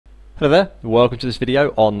Hello there, welcome to this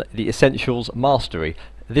video on the Essentials Mastery.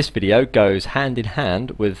 This video goes hand in hand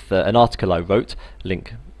with an article I wrote,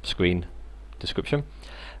 link screen description,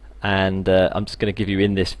 and I'm just going to give you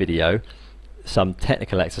in this video some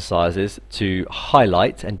technical exercises to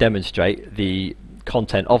highlight and demonstrate the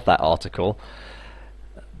content of that article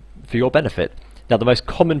for your benefit. Now, the most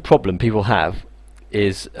common problem people have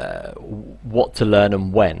is what to learn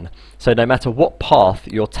and when. So no matter what path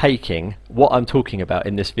you're taking, what I'm talking about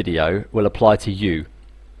in this video will apply to you.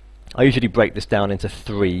 I usually break this down into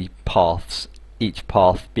 3 paths, each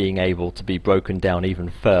path being able to be broken down even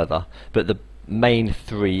further, but the main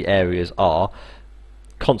 3 areas are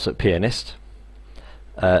concert pianist,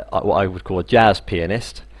 what I would call a jazz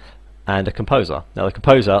pianist, and a composer. Now, the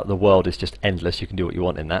composer, the world is just endless. You can do what you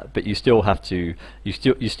want in that, but you still have to.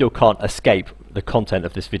 You still can't escape the content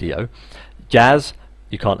of this video. Jazz,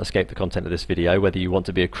 you can't escape the content of this video. Whether you want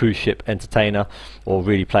to be a cruise ship entertainer or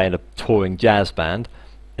really play in a touring jazz band,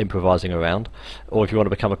 improvising around, or if you want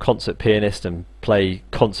to become a concert pianist and play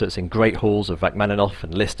concerts in great halls of Rachmaninoff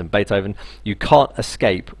and Liszt and Beethoven, you can't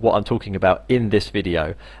escape what I'm talking about in this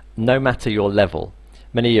video, no matter your level.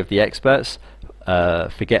 Many of the experts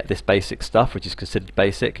forget this basic stuff, which is considered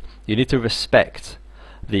basic. You need to respect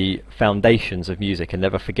the foundations of music and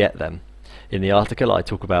never forget them. In the article I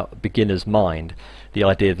talk about beginner's mind, the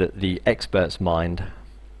idea that the expert's mind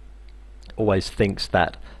always thinks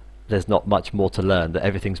that there's not much more to learn, that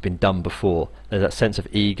everything's been done before. There's that sense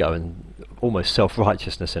of ego and almost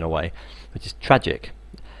self-righteousness in a way, which is tragic.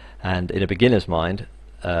 And in a beginner's mind,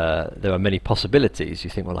 there are many possibilities. You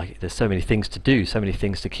think, well, like, there's so many things to do, so many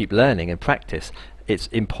things to keep learning and practice. It's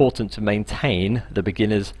important to maintain the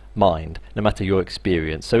beginner's mind, no matter your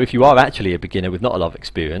experience. So if you are actually a beginner with not a lot of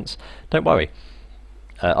experience, don't worry.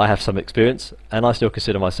 I have some experience, and I still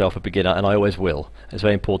consider myself a beginner, and I always will. It's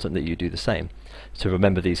very important that you do the same, to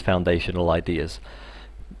remember these foundational ideas.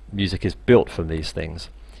 Music is built from these things.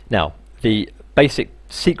 Now, the basic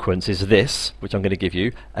sequence is this, which I'm going to give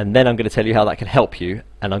you, and then I'm going to tell you how that can help you,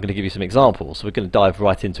 and I'm going to give you some examples. So we're going to dive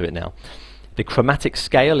right into it now. The chromatic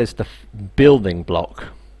scale is the building block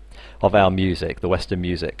of our music, the Western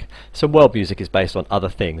music. Some world music is based on other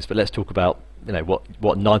things, but let's talk about, you know,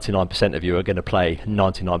 what 99% of you are going to play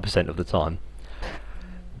 99% of the time.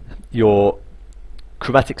 Your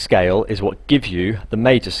chromatic scale is what gives you the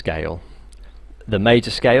major scale. The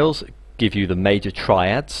major scales give you the major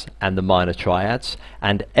triads and the minor triads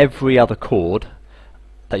and every other chord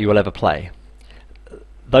that you will ever play.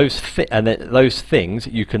 Those things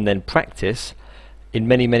you can then practice in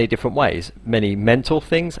many different ways. Many mental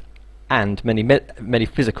things and many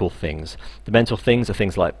physical things. The mental things are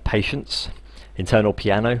things like patience, internal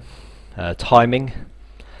piano, timing.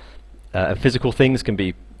 Physical things can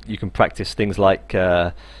be, you can practice things like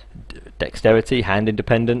dexterity, hand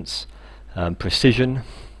independence, precision,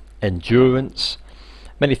 endurance,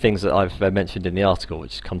 many things that I've mentioned in the article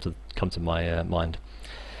which come to my mind.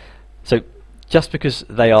 So just because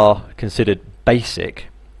they are considered basic,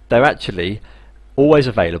 they're actually always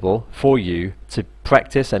available for you to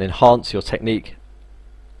practice and enhance your technique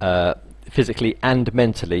physically and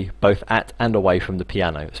mentally, both at and away from the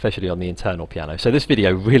piano, especially on the internal piano. So this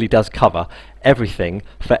video really does cover everything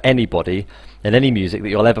for anybody and any music that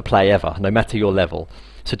you'll ever play ever, no matter your level.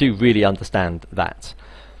 So do really understand that.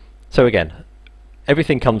 So again,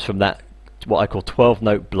 everything comes from that, what I call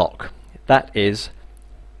 12-note block. That is,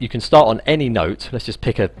 you can start on any note. Let's just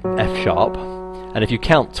pick a F sharp, and if you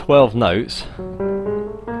count 12 notes,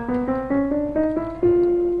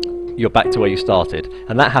 you're back to where you started,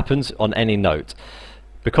 and that happens on any note.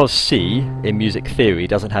 Because C in music theory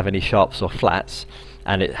doesn't have any sharps or flats,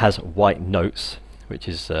 and it has white notes, which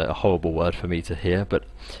is a horrible word for me to hear, but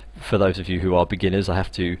for those of you who are beginners, I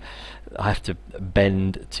have to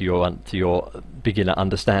bend to your beginner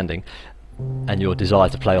understanding and your desire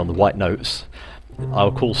to play on the white notes.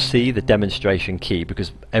 I'll call C the demonstration key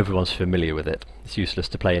because everyone's familiar with it. It's useless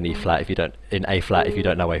to play in E flat if you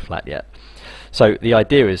don't know A flat yet. So the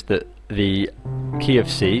idea is that the key of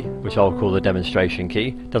C, which I'll call the demonstration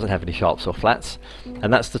key, doesn't have any sharps or flats,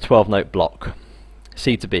 and that's the 12-note block,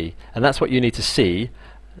 C to B, and that's what you need to see,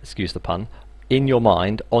 excuse the pun, in your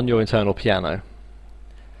mind on your internal piano.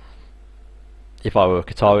 If I were a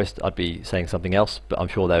guitarist, I'd be saying something else, but I'm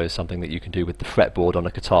sure there is something that you can do with the fretboard on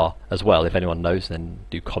a guitar as well. If anyone knows, then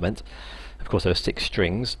do comment. Of course, there are 6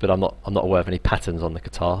 strings, but I'm not aware of any patterns on the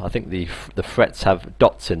guitar. I think the frets have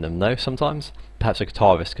dots in them, though, sometimes. Perhaps a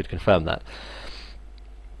guitarist could confirm that.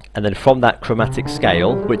 And then from that chromatic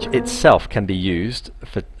scale, which itself can be used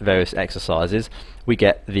for various exercises, we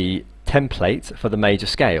get the template for the major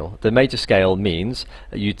scale. The major scale means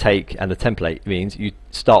you take, and the template means you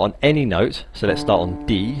start on any note. So let's start on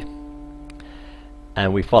D,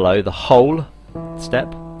 and we follow the whole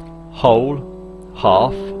step, whole,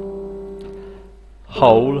 half,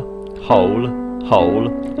 whole,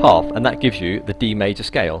 half, and that gives you the D major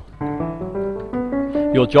scale.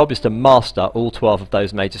 Your job is to master all 12 of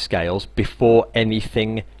those major scales before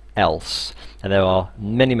anything else, and there are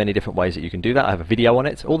many different ways that you can do that. I have a video on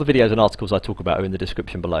it. All the videos and articles I talk about are in the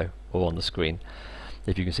description below or on the screen,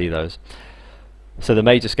 if you can see those. So the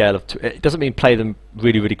major scale of it doesn't mean play them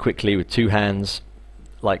really quickly with two hands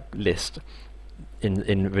like Liszt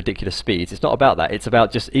in ridiculous speeds. It's not about that. It's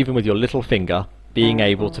about just, even with your little finger, being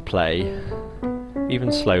able to play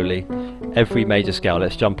even slowly every major scale.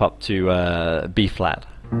 Let's jump up to B flat.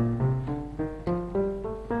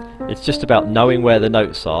 It's just about knowing where the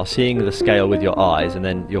notes are, seeing the scale with your eyes, and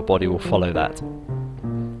then your body will follow that.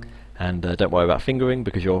 And don't worry about fingering,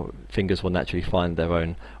 because your fingers will naturally find their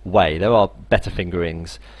own way. There are better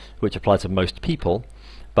fingerings which apply to most people,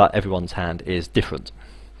 but everyone's hand is different.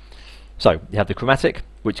 So you have the chromatic,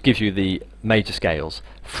 which gives you the major scales.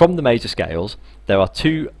 From the major scales there are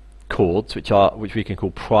two chords which we can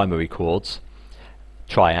call primary chords,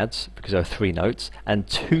 triads, because there are three notes, and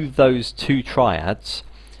to those two triads,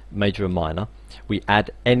 major and minor, we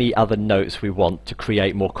add any other notes we want to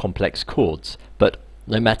create more complex chords. But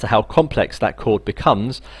no matter how complex that chord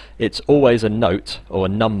becomes, it's always a note or a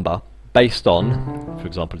number based on, for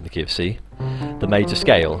example in the key of C, the major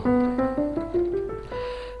scale.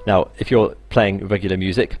 Now if you're playing regular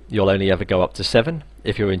music, you'll only ever go up to 7.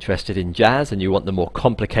 If you're interested in jazz and you want the more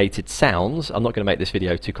complicated sounds, I'm not going to make this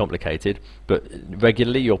video too complicated, but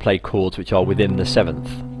regularly you'll play chords which are within the 7th,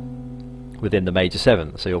 within the major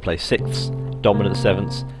 7th. So you'll play 6th, dominant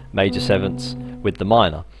 7ths, major 7ths with the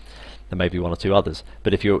minor, and maybe one or two others.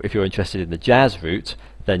 But if you're interested in the jazz route,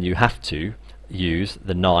 then you have to use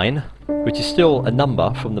the 9, which is still a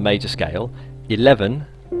number from the major scale, 11,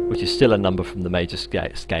 which is still a number from the major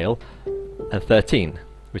scale, and 13,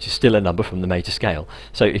 which is still a number from the major scale.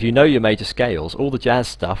 So if you know your major scales, all the jazz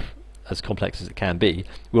stuff, as complex as it can be,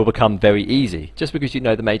 will become very easy, just because you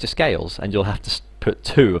know the major scales, and you'll have to put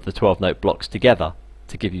 2 of the 12 note blocks together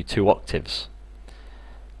to give you 2 octaves.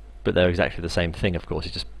 But they're exactly the same thing, of course.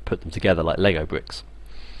 You just put them together like Lego bricks.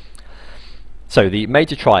 So the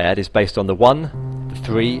major triad is based on the 1, the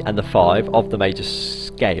 3 and the 5 of the major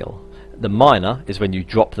scale. The minor is when you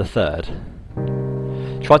drop the 3rd.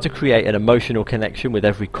 Try to create an emotional connection with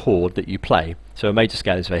every chord that you play. So a major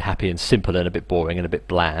scale is very happy and simple and a bit boring and a bit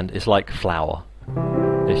bland. It's like flour.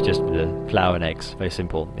 It's just flour and eggs, very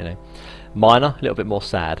simple, you know. Minor, a little bit more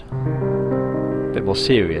sad, a bit more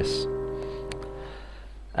serious.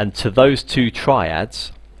 And to those two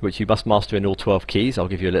triads, which you must master in all 12 keys, I'll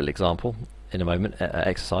give you a little example in a moment,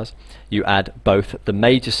 exercise, you add both the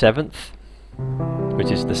major 7th,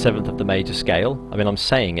 which is the 7th of the major scale. I mean, I'm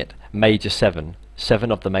saying it, major 7,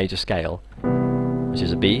 7 of the major scale, which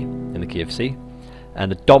is a B in the key of C, and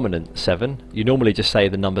the dominant 7, you normally just say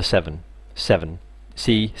the number 7, 7,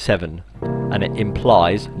 C7, and it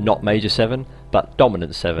implies not major 7, but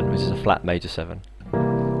dominant 7, which is a flat major 7.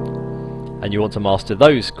 And you want to master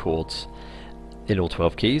those chords in all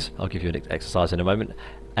 12 keys. I'll give you an exercise in a moment.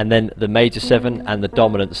 And then the major 7 and the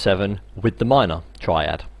dominant 7 with the minor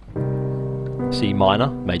triad. C minor,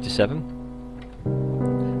 major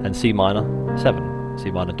 7, and C minor 7, C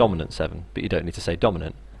minor dominant 7, but you don't need to say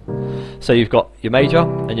dominant. So you've got your major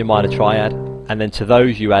and your minor triad, and then to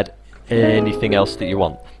those you add anything else that you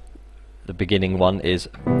want. The beginning one is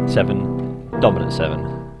 7, dominant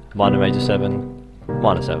 7, minor major 7,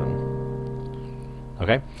 minor 7.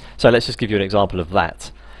 Okay, so let's just give you an example of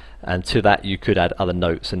that, and to that you could add other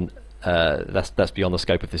notes, and that's beyond the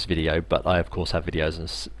scope of this video, but I of course have videos and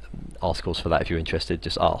articles for that. If you're interested,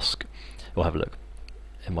 just ask or have a look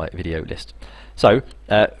in my video list. So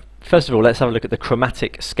first of all, let's have a look at the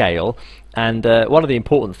chromatic scale, and one of the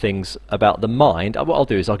important things about the mind, what I'll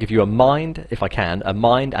do is I'll give you a mind, if I can, a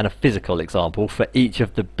mind and a physical example for each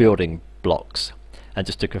of the building blocks. And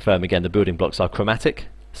just to confirm again, the building blocks are chromatic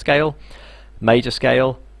scale, major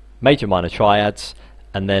minor triads,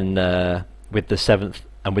 and then with the 7th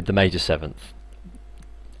and with the major 7th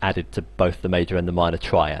added to both the major and the minor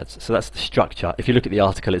triads. So that's the structure. If you look at the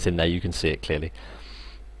article, it's in there, you can see it clearly.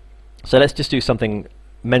 So let's just do something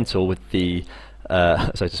mental with the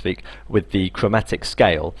so to speak, with the chromatic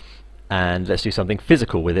scale, and let's do something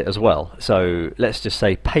physical with it as well. So let's just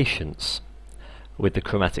say patience with the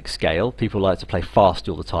chromatic scale. People like to play fast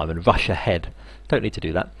all the time and rush ahead. Don't need to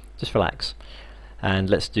do that, just relax.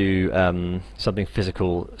 And let's do something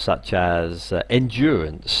physical such as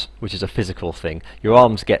endurance, which is a physical thing. Your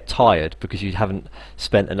arms get tired because you haven't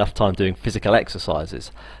spent enough time doing physical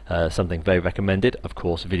exercises. Something very recommended, of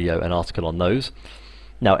course, video and article on those.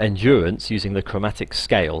 Now, endurance using the chromatic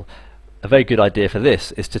scale. A very good idea for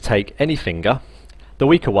this is to take any finger. The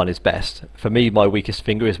weaker one is best. For me, my weakest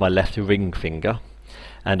finger is my left ring finger.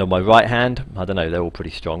 And on my right hand, I don't know, they're all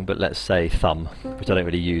pretty strong, but let's say thumb, which I don't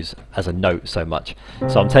really use as a note so much.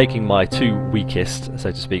 So I'm taking my two weakest,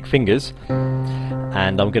 so to speak, fingers,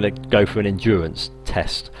 and I'm going to go for an endurance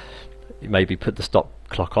test. Maybe put the stop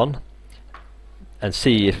clock on and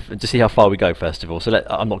see how far we go first of all. So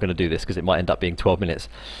I'm not going to do this because it might end up being 12 minutes,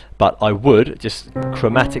 but I would just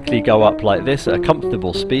chromatically go up like this at a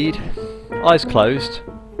comfortable speed, eyes closed.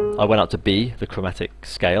 I went up to B, the chromatic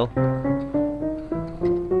scale.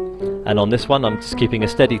 And on this one I'm just keeping a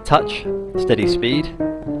steady touch, steady speed.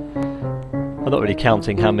 I'm not really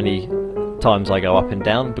counting how many times I go up and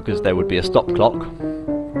down because there would be a stop clock.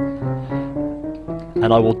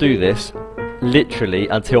 And I will do this literally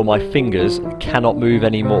until my fingers cannot move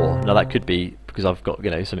anymore. Now that could be because I've got,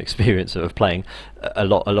 some experience of playing a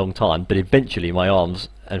long time, but eventually my arms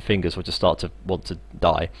and fingers will just start to want to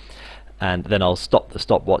die. And then I'll stop the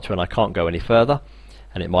stopwatch when I can't go any further.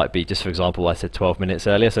 And it might be, just for example, I said 12 minutes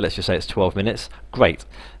earlier, so let's just say it's 12 minutes. Great.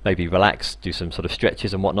 Maybe relax, do some sort of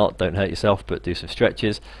stretches and whatnot. Don't hurt yourself, but do some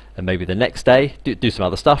stretches. And maybe the next day, do some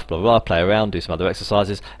other stuff, blah, blah, blah, play around, do some other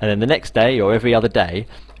exercises. And then the next day, or every other day,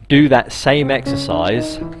 do that same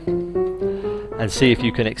exercise and see if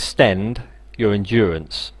you can extend your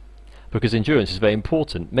endurance. Because endurance is very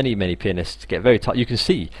important. Many pianists get very tired. You can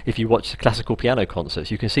see, if you watch the classical piano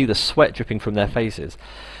concerts, you can see the sweat dripping from their faces.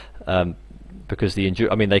 Because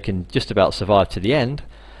they can just about survive to the end,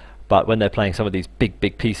 but when they're playing some of these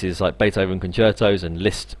big pieces like Beethoven concertos and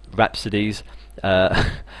Liszt rhapsodies,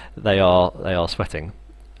 they are sweating.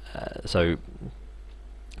 So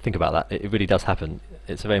think about that. It really does happen.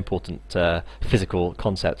 It's a very important physical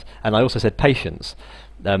concept. And I also said patience.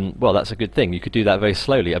 Well, that's a good thing. You could do that very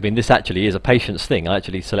slowly. I mean, this actually is a patience thing. I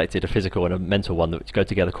actually selected a physical and a mental one which go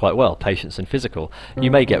together quite well, patience and physical. You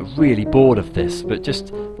may get really bored of this, but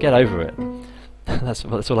just get over it. That's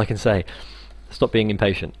all I can say. Stop being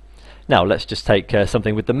impatient. Now let's just take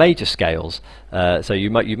something with the major scales. So you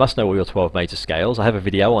must know all your 12 major scales. I have a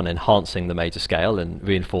video on enhancing the major scale and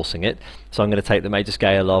reinforcing it. So I'm going to take the major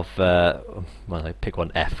scale of, well, I pick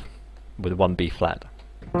one F with one B flat.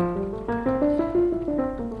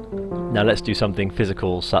 Now let's do something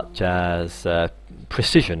physical such as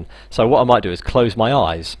precision. So what I might do is close my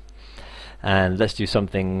eyes, and let's do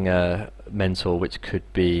something mental, which could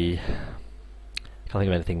be, can't think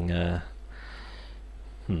of anything.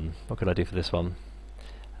 What could I do for this one?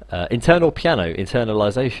 Internal piano,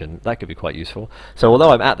 internalization. That could be quite useful. So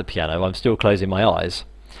although I'm at the piano, I'm still closing my eyes.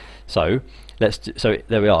 So so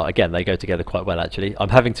there we are. Again, they go together quite well actually. I'm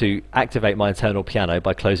having to activate my internal piano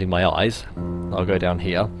by closing my eyes. I'll go down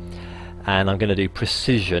here, and I'm going to do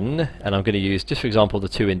precision, and I'm going to use, just for example, the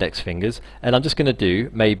two index fingers, and I'm just going to do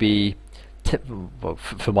maybe, well,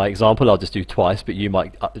 for my example, I'll just do twice, but you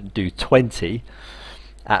might do 20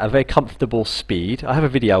 at a very comfortable speed. I have a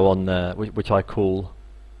video on which I call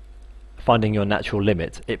Finding Your Natural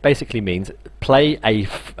Limit. It basically means play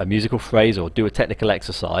a musical phrase or do a technical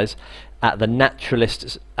exercise at the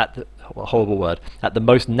naturalist, at the horrible word, at the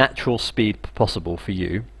most natural speed possible for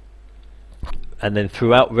you, and then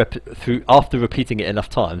after repeating it enough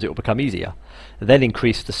times, it will become easier. Then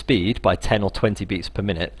increase the speed by 10 or 20 beats per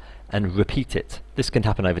minute and repeat it. This can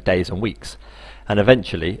happen over days and weeks, and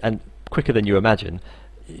eventually, and quicker than you imagine,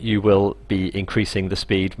 you will be increasing the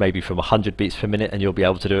speed maybe from 100 beats per minute, and you'll be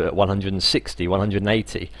able to do it at 160,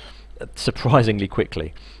 180, surprisingly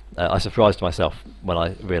quickly. I surprised myself when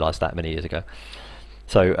I realised that many years ago.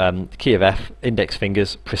 So key of F, index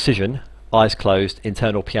fingers, precision, eyes closed,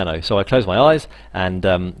 internal piano. So I close my eyes, and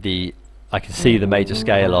I can see the major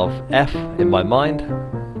scale of F in my mind.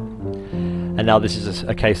 And now this is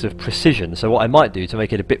a case of precision. So what I might do to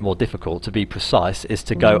make it a bit more difficult to be precise is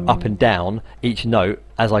to go up and down each note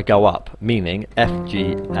as I go up, meaning F,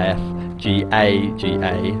 G, F, G, A, G,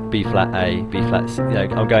 A, B flat, A, B flat, C.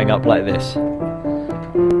 I'm going up like this.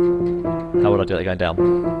 How would I do that going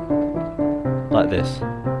down? Like this.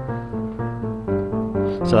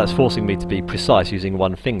 So that's forcing me to be precise using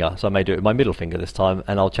one finger. So I may do it with my middle finger this time,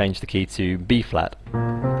 and I'll change the key to B flat.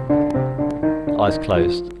 Eyes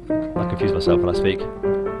closed. I confuse myself when I speak.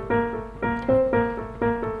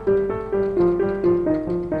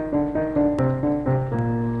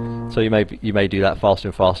 So you may do that faster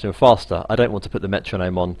and faster and faster. I don't want to put the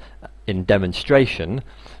metronome on in demonstration,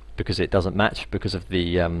 because it doesn't match because of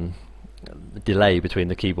the delay between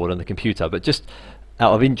the keyboard and the computer. But just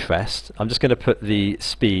out of interest, I'm just going to put the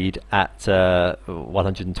speed at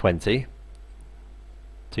 120,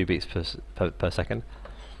 2 beats per second,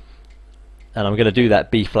 and I'm going to do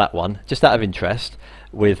that B flat one just out of interest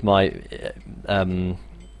with my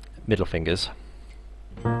middle fingers.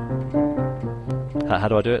 How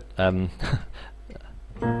do I do it? I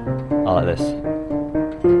like this.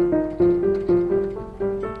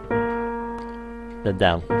 Then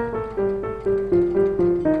down.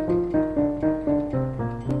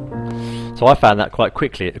 So I found that quite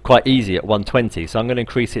easy at 120, so I'm going to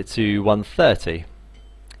increase it to 130.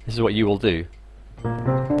 This is what you will do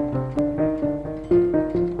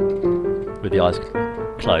with the eyes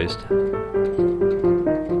closed.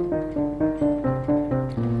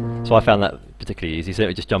 So I found that particularly easy, so it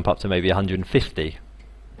would just jump up to maybe 150.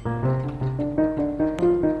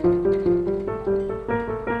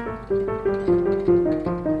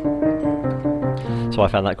 So I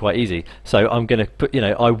found that quite easy. So I'm going to put,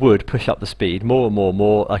 I would push up the speed more and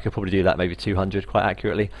more. I could probably do that maybe 200 quite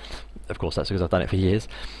accurately. Of course, that's because I've done it for years.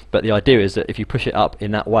 But the idea is that if you push it up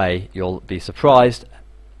in that way, you'll be surprised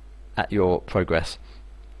at your progress.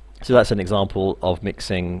 So that's an example of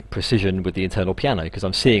mixing precision with the internal piano, because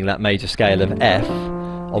I'm seeing that major scale of F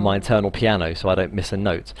on my internal piano, so I don't miss a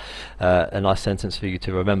note. A nice sentence for you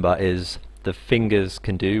to remember is: the fingers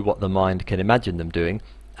can do what the mind can imagine them doing,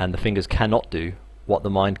 and the fingers cannot do what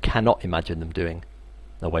the mind cannot imagine them doing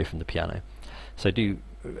away from the piano. So do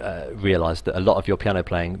realize that a lot of your piano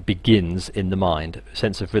playing begins in the mind.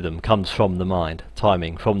 Sense of rhythm comes from the mind,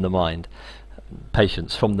 timing from the mind,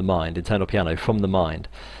 patience from the mind, internal piano from the mind.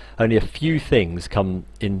 Only a few things come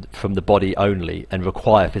in from the body only and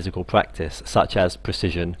require physical practice, such as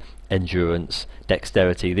precision, endurance,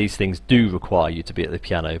 dexterity. These things do require you to be at the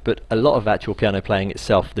piano, but a lot of actual piano playing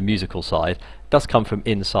itself, the musical side, does come from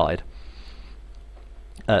inside.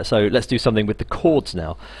 So let's do something with the chords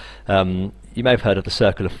now. You may have heard of the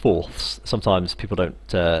circle of fourths. Sometimes people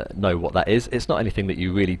don't know what that is. It's not anything that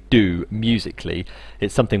you really do musically.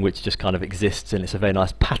 It's something which just kind of exists, and it's a very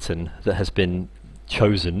nice pattern that has been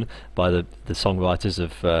chosen by the songwriters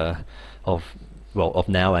of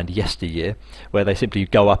now and yesteryear, where they simply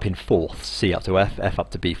go up in fourths: C up to F, F up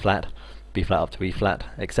to B flat, B flat up to E flat,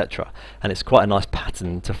 etc. And it's quite a nice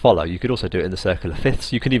pattern to follow. You could also do it in the circle of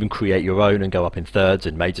fifths. You can even create your own and go up in thirds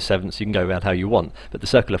and major sevenths. You can go around how you want. But the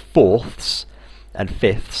circle of fourths and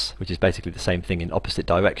fifths, which is basically the same thing in opposite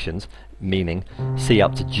directions, meaning C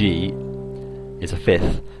up to G is a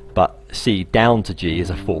fifth, but C down to G is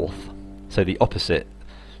a fourth. So the opposite,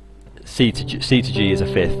 C to G is a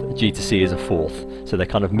fifth, G to C is a fourth. So they're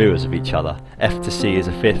kind of mirrors of each other. F to C is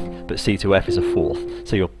a fifth, but C to F is a fourth.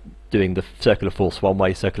 So you're doing the circle of fourths one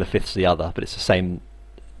way, circle of fifths the other, but it's the same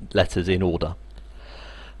letters in order.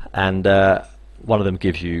 And one of them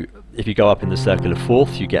gives you, if you go up in the circle of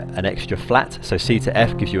fourths, you get an extra flat. So C to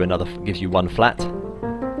F gives you one flat.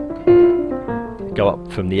 Go up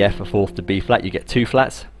from the F a fourth to B flat, you get 2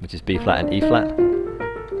 flats, which is B flat and E flat.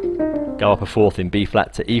 Go up a fourth in B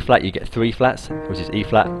flat to E flat, you get 3 flats, which is E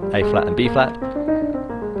flat, A flat and B flat.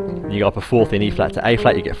 And you go up a fourth in E flat to A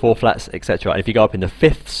flat, you get 4 flats, etc. And if you go up in the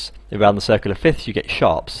fifths, around the circle of fifths, you get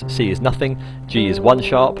sharps. C is nothing, G is 1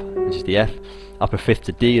 sharp, which is the F. Up a fifth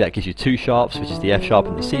to D, that gives you 2 sharps, which is the F sharp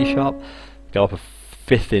and the C sharp. Go up a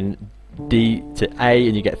fifth in D to A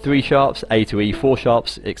and you get 3 sharps, A to E 4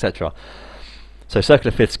 sharps, etc. So circle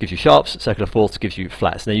of fifths gives you sharps, circle of fourths gives you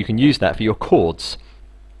flats. Now you can use that for your chords.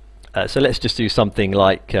 So let's just do something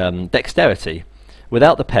like dexterity.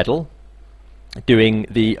 Without the pedal, doing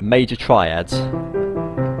the major triads.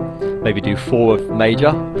 Maybe do 4 of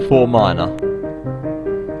major, 4 minor.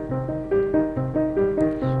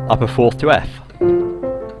 Up a fourth to F.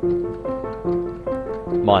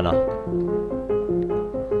 Minor.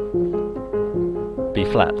 B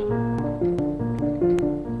flat.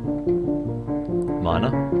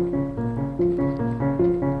 Minor.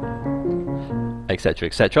 Etc,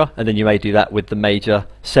 etc. And then you may do that with the major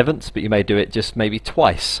sevenths, but you may do it just maybe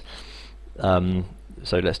twice.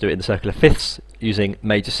 So let's do it in the circle of fifths using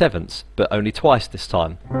major sevenths, but only twice this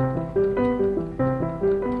time.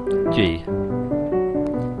 G,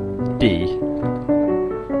 D,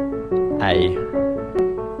 A,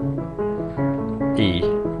 E,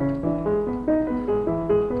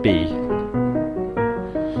 B.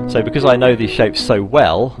 So because I know these shapes so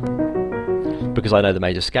well, because I know the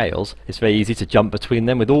major scales, it's very easy to jump between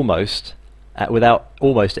them with without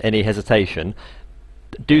almost any hesitation.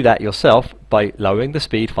 Do that yourself by lowering the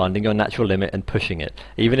speed, finding your natural limit and pushing it,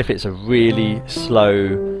 even if it's a really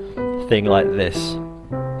slow thing like this.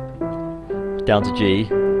 Down to G,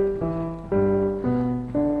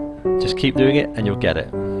 Just keep doing it and you'll get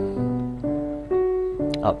it.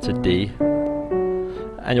 Up to D,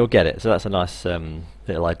 and you'll get it. So that's a nice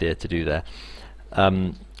little idea to do there.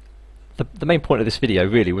 The main point of this video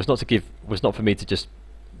really was not for me to just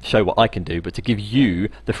show what I can do, but to give you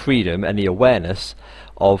the freedom and the awareness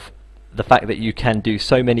of the fact that you can do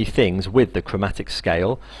so many things with the chromatic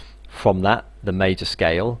scale. From that, the major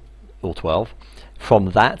scale, all 12.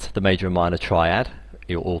 From that, the major and minor triad,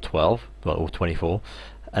 you're all 12, well, all 24.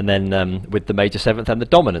 And then with the major 7th and the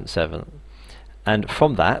dominant 7th. And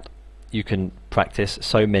from that, you can practice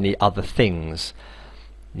so many other things.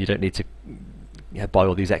 You don't need to buy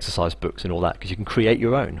all these exercise books and all that, because you can create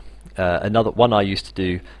your own. Another one I used to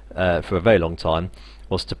do for a very long time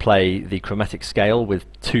was to play the chromatic scale with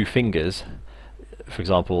 2 fingers, for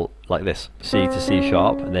example, like this, C to C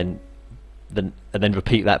sharp, and then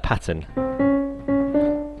repeat that pattern.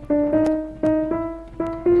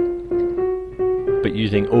 But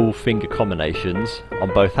using all finger combinations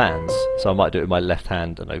on both hands. So I might do it with my left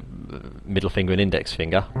hand, I don't know, middle finger and index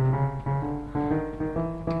finger.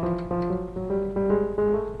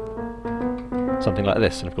 Something like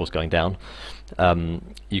this, and of course going down.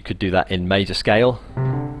 You could do that in major scale.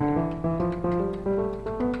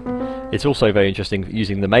 It's also very interesting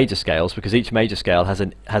using the major scales, because each major scale has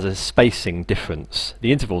a spacing difference.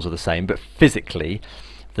 The intervals are the same, but physically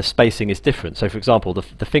the spacing is different. So for example,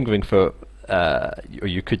 the fingering for or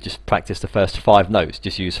you could just practice the first 5 notes,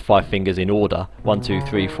 just use 5 fingers in order, 1, 2,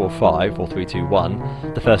 3, 4, 5, or 3, 2,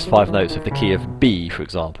 1, the first 5 notes of the key of B, for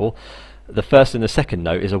example. The first and the second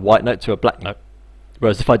note is a white note to a black note,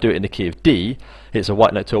 whereas if I do it in the key of D, it's a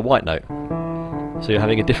white note to a white note. So you're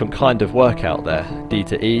having a different kind of workout there, D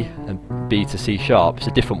to E and B to C sharp. It's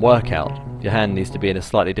a different workout. Your hand needs to be in a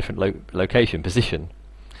slightly different location, position.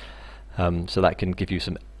 So that can give you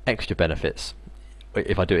some extra benefits.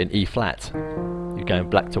 If I do it in E flat, you're going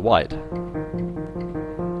black to white.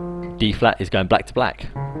 D flat is going black to black.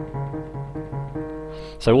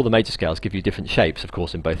 So all the major scales give you different shapes, of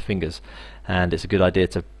course, in both fingers, and it's a good idea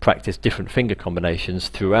to practice different finger combinations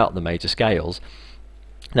throughout the major scales.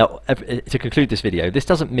 Now, to conclude this video, this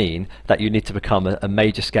doesn't mean that you need to become a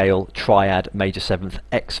major scale, triad, major 7th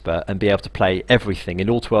expert and be able to play everything in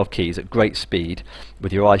all 12 keys at great speed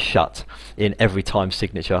with your eyes shut in every time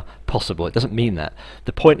signature possible. It doesn't mean that.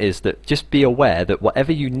 The point is that just be aware that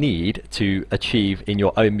whatever you need to achieve in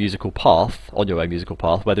your own musical path, on your own musical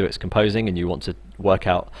path, whether it's composing and you want to work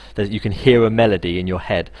out that you can hear a melody in your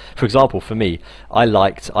head. For example, for me, I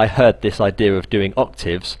heard this idea of doing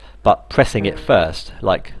octaves but pressing it first,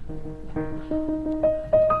 like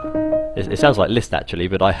it sounds like Liszt actually,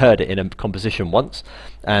 but I heard it in a composition once,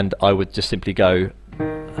 and I would just simply go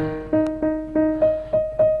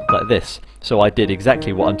like this. So I did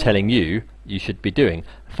exactly what I'm telling you should be doing.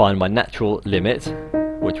 Find my natural limit,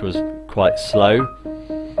 which was quite slow,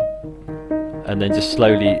 and then just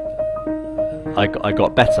slowly I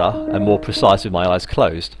got better and more precise with my eyes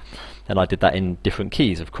closed, and I did that in different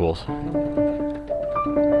keys, of course.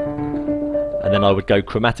 And then I would go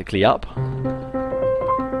chromatically up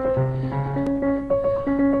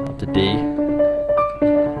to D,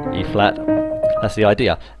 E flat. That's the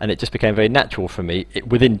idea, and it just became very natural for me.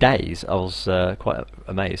 Within days, I was quite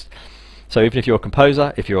amazed. So even if you're a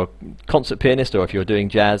composer, if you're a concert pianist, or if you're doing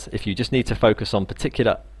jazz, if you just need to focus on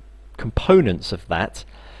particular components of that,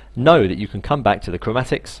 know that you can come back to the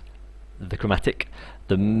chromatics, the chromatic,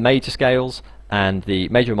 the major scales, and the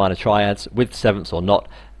major and minor triads with 7ths or not,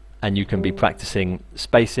 and you can be practicing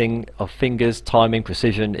spacing of fingers, timing,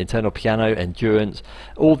 precision, internal piano, endurance,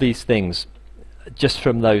 all these things, just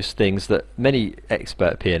from those things that many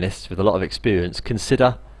expert pianists with a lot of experience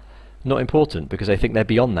consider not important because they think they're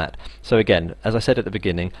beyond that. So again, as I said at the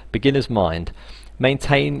beginning, beginner's mind.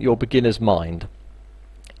 Maintain your beginner's mind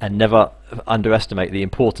and never underestimate the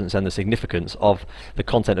importance and the significance of the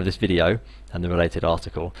content of this video and the related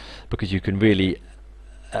article, because you can really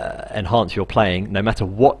enhance your playing no matter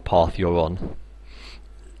what path you're on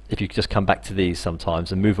if you just come back to these sometimes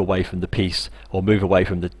and move away from the piece or move away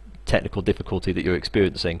from the technical difficulty that you're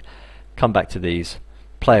experiencing. Come back to these,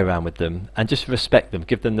 play around with them, and just respect them,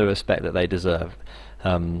 give them the respect that they deserve.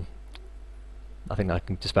 I think I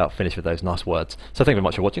can just about finish with those nice words. So thank you very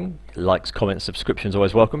much for watching. Likes, comments, subscriptions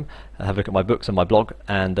always welcome. Have a look at my books and my blog,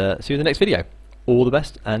 and see you in the next video. All the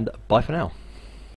best, and bye for now.